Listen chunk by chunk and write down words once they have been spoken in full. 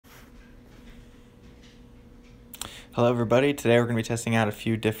Hello everybody, today we're going to be testing out a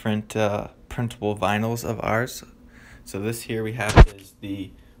few different printable vinyls of ours. So this here we have is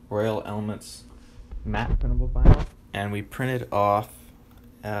the Royal Elements matte printable vinyl, and we printed off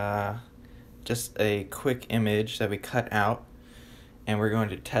just a quick image that we cut out, and we're going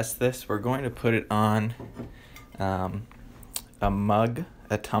to test this. We're going to put it on a mug,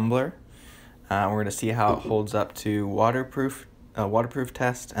 a tumbler. We're going to see how it holds up to waterproof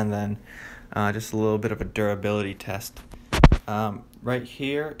test, and then just a little bit of a durability test. Right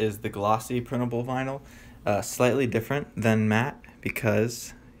here is the glossy printable vinyl, slightly different than matte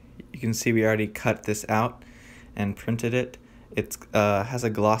because you can see we already cut this out and printed it. It has a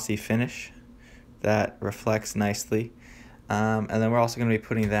glossy finish that reflects nicely, and then we're also going to be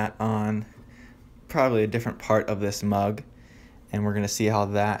putting that on probably a different part of this mug, and we're going to see how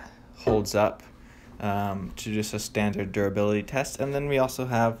that holds up to just a standard durability test. And then we also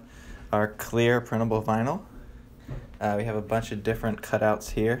have our clear printable vinyl. We have a bunch of different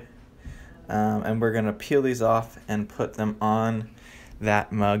cutouts here, and we're going to peel these off and put them on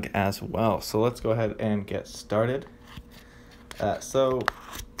that mug as well. So let's go ahead and get started. So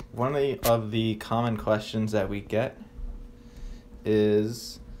one of the common questions that we get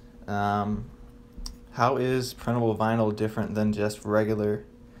is, how is printable vinyl different than just regular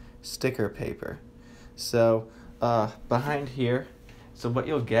sticker paper? So behind here, so what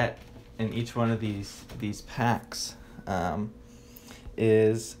you'll get in each one of these packs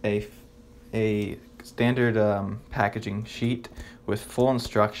is a standard packaging sheet with full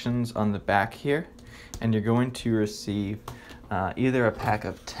instructions on the back here, and you're going to receive either a pack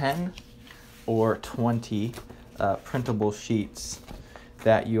of 10 or 20 printable sheets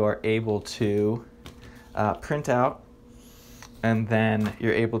that you are able to print out, and then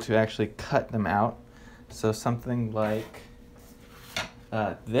you're able to actually cut them out. So something like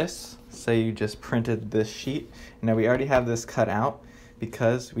this, say you just printed this sheet. Now we already have this cut out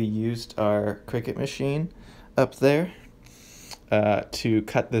because we used our Cricut machine up there to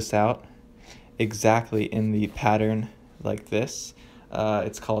cut this out exactly in the pattern like this.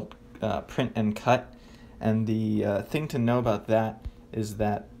 It's called print and cut, and the thing to know about that is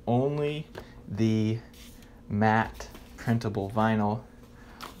that only the matte printable vinyl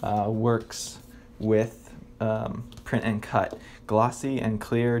works with print and cut. Glossy and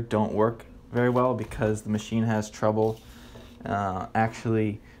clear don't work very well because the machine has trouble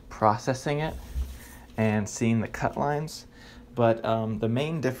actually processing it and seeing the cut lines. But the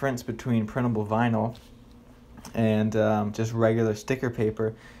main difference between printable vinyl and just regular sticker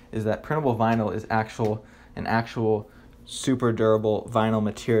paper is that printable vinyl is an actual super durable vinyl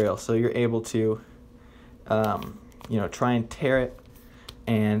material. So you're able to try and tear it,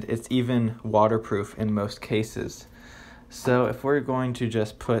 and it's even waterproof in most cases. So if we're going to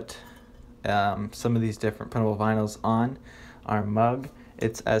just put some of these different printable vinyls on our mug,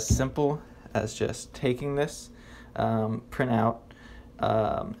 it's as simple as just taking this printout,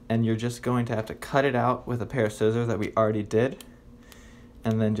 and you're just going to have to cut it out with a pair of scissors that we already did,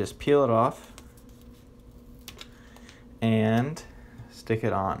 and then just peel it off and stick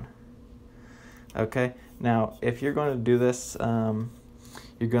it on. Okay, now if you're going to do this,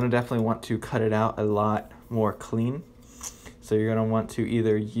 you're going to definitely want to cut it out a lot more clean. So you're going to want to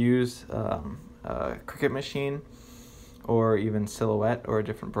either use a Cricut machine, or even Silhouette, or a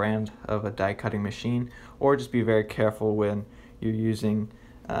different brand of a die cutting machine, or just be very careful when you're using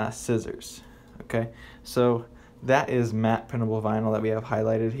scissors. Okay, so that is matte printable vinyl that we have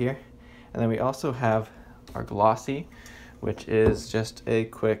highlighted here. And then we also have our glossy, which is just a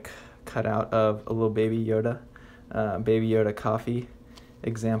quick cutout of a little Baby Yoda coffee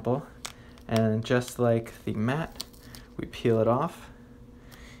example. And just like the matte, we peel it off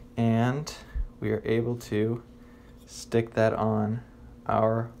and we are able to stick that on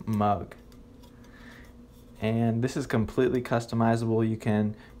our mug. And this is completely customizable. You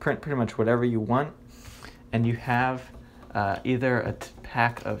can print pretty much whatever you want, and you have either a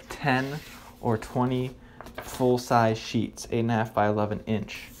pack of 10 or 20 full-size sheets, 8.5 by 11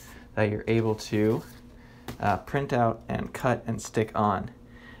 inch, that you're able to print out and cut and stick on.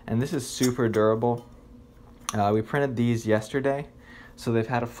 And this is super durable. We printed these yesterday, so they've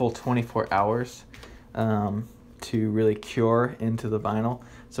had a full 24 hours to really cure into the vinyl.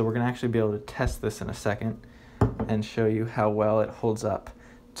 So we're going to actually be able to test this in a second and show you how well it holds up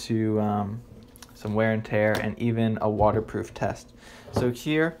to some wear and tear and even a waterproof test. So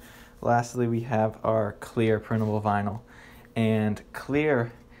here, lastly, we have our clear printable vinyl. And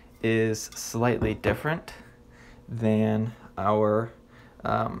clear is slightly different than our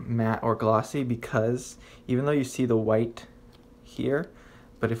matte or glossy, because even though you see the white here,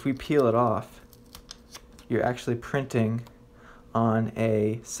 but if we peel it off, you're actually printing on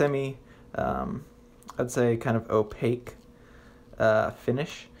a semi, I'd say kind of opaque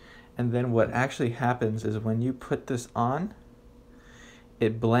finish. And then what actually happens is when you put this on,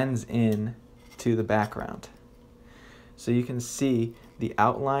 it blends in to the background. So you can see the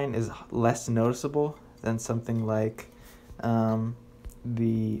outline is less noticeable than something like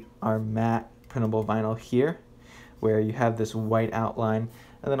our matte printable vinyl here, where you have this white outline.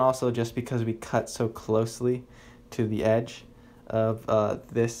 And then also just because we cut so closely to the edge of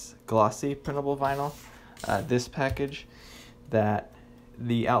this glossy printable vinyl, this package, that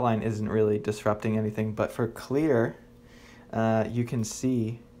the outline isn't really disrupting anything. But for clear, you can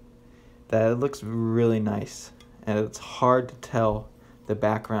see that it looks really nice, and it's hard to tell the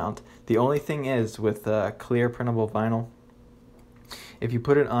background. The only thing is with clear printable vinyl, if you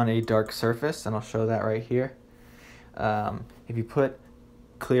put it on a dark surface, and I'll show that right here, if you put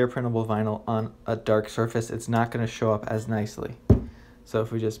clear printable vinyl on a dark surface, it's not going to show up as nicely. So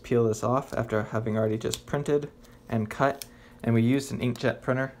if we just peel this off after having already just printed and cut, and we used an inkjet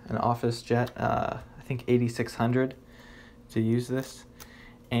printer, an OfficeJet, I think 8600 to use this,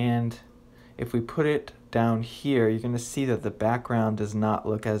 and if we put it down here, you're going to see that the background does not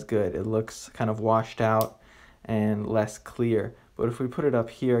look as good. It looks kind of washed out and less clear. But if we put it up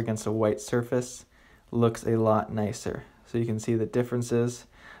here against a white surface, it looks a lot nicer. So you can see the differences.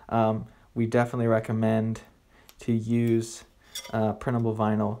 We definitely recommend to use printable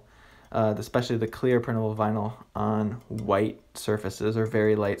vinyl, especially the clear printable vinyl, on white surfaces or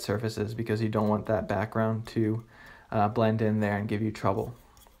very light surfaces, because you don't want that background to blend in there and give you trouble.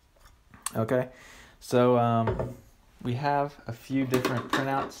 Okay, so we have a few different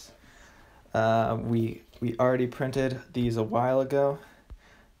printouts. We already printed these a while ago,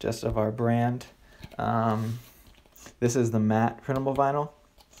 just of our brand. This is the matte printable vinyl,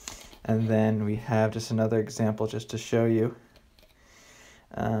 and then we have just another example just to show you.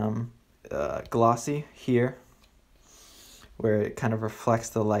 Glossy here, where it kind of reflects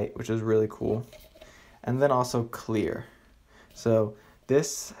the light, which is really cool, and then also clear. So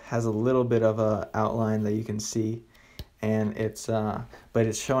this has a little bit of a outline that you can see, and but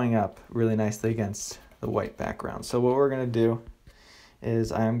it's showing up really nicely against the white background. So what we're going to do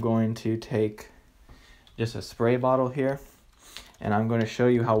is I'm going to take just a spray bottle here, and I'm going to show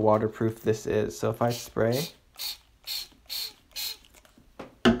you how waterproof this is. So if I spray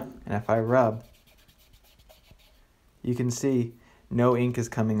and if I rub, you can see no ink is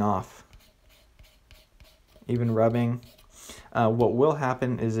coming off. Even rubbing. What will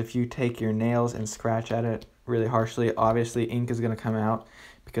happen is if you take your nails and scratch at it really harshly, obviously ink is going to come out,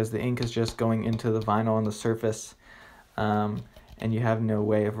 because the ink is just going into the vinyl on the surface, and you have no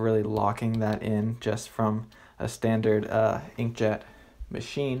way of really locking that in just from a standard inkjet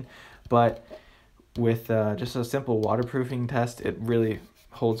machine. But with just a simple waterproofing test, it really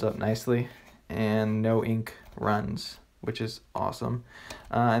holds up nicely and no ink runs, which is awesome.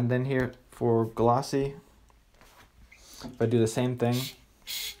 And then here for glossy, if I do the same thing,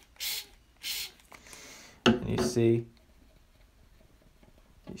 and you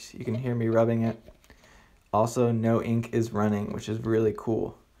can hear me rubbing it. Also, no ink is running, which is really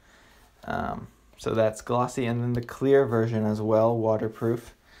cool. So that's glossy, and then the clear version as well,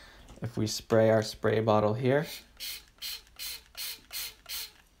 waterproof. If we spray our spray bottle here,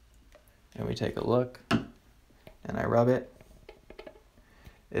 and we take a look, and I rub it,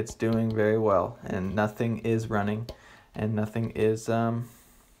 it's doing very well, and nothing is running, and nothing is, the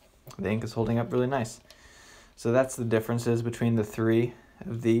ink is holding up really nice. So that's the differences between the three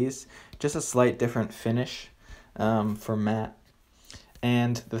of these. Just a slight different finish for matte.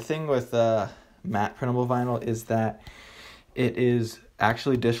 And the thing with matte printable vinyl is that it is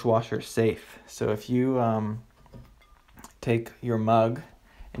actually dishwasher safe. So if you take your mug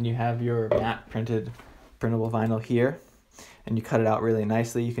and you have your matte printable vinyl here, and you cut it out really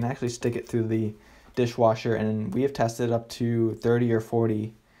nicely, you can actually stick it through the dishwasher, and we have tested up to 30 or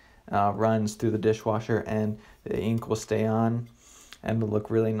 40 runs through the dishwasher, and the ink will stay on and will look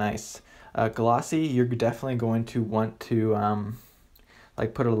really nice. Glossy, you're definitely going to want to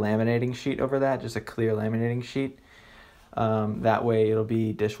like put a laminating sheet over that, just a clear laminating sheet. That way it'll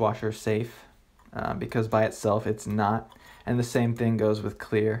be dishwasher safe, because by itself it's not. And the same thing goes with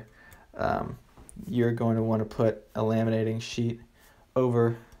clear. You're going to want to put a laminating sheet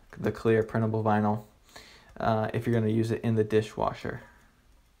over the clear printable vinyl if you're going to use it in the dishwasher.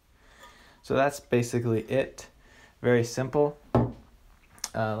 So that's basically it. Very simple.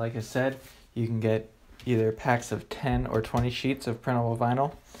 Like I said, you can get either packs of 10 or 20 sheets of printable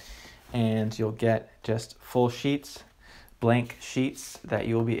vinyl, and you'll get just full sheets, blank sheets that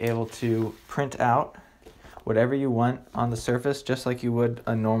you'll be able to print out whatever you want on the surface, just like you would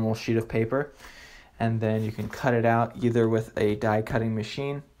a normal sheet of paper. And then you can cut it out either with a die cutting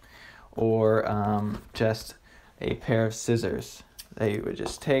machine or just a pair of scissors that you would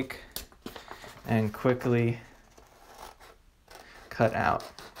just take and quickly cut out.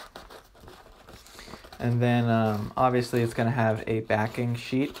 And then obviously it's going to have a backing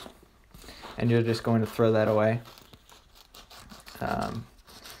sheet, and you're just going to throw that away.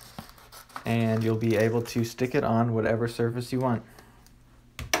 And you'll be able to stick it on whatever surface you want.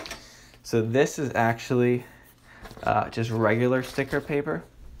 So this is actually just regular sticker paper.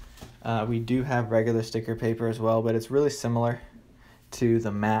 We do have regular sticker paper as well, but it's really similar to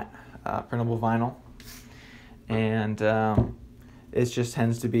the matte printable vinyl. And it just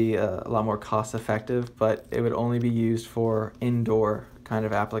tends to be a lot more cost effective, but it would only be used for indoor kind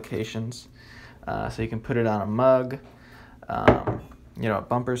of applications. So you can put it on a mug, you know, a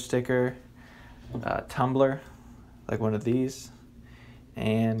bumper sticker, a tumbler, like one of these,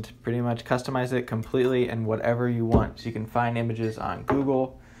 and pretty much customize it completely in whatever you want. So you can find images on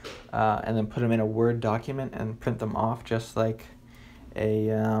Google and then put them in a Word document and print them off just like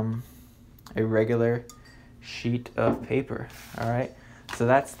a regular sheet of paper. All right, so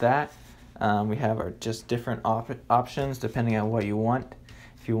that's that. We have our just different options depending on what you want.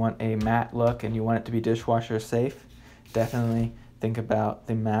 If you want a matte look and you want it to be dishwasher safe, definitely think about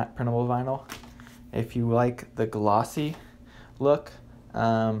the matte printable vinyl. If you like the glossy look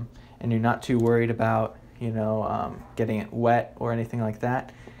and you're not too worried about, you know, getting it wet or anything like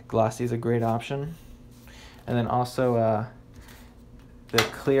that, glossy is a great option. And then also the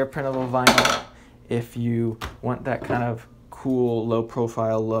clear printable vinyl, if you want that kind of cool low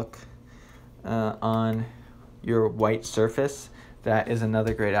profile look on your white surface, that is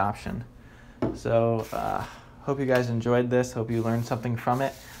another great option. So hope you guys enjoyed this. Hope you learned something from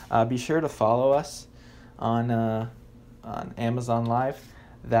it. Be sure to follow us on Amazon Live.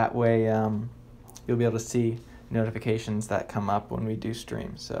 That way you'll be able to see notifications that come up when we do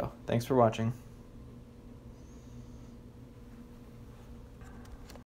stream. So thanks for watching.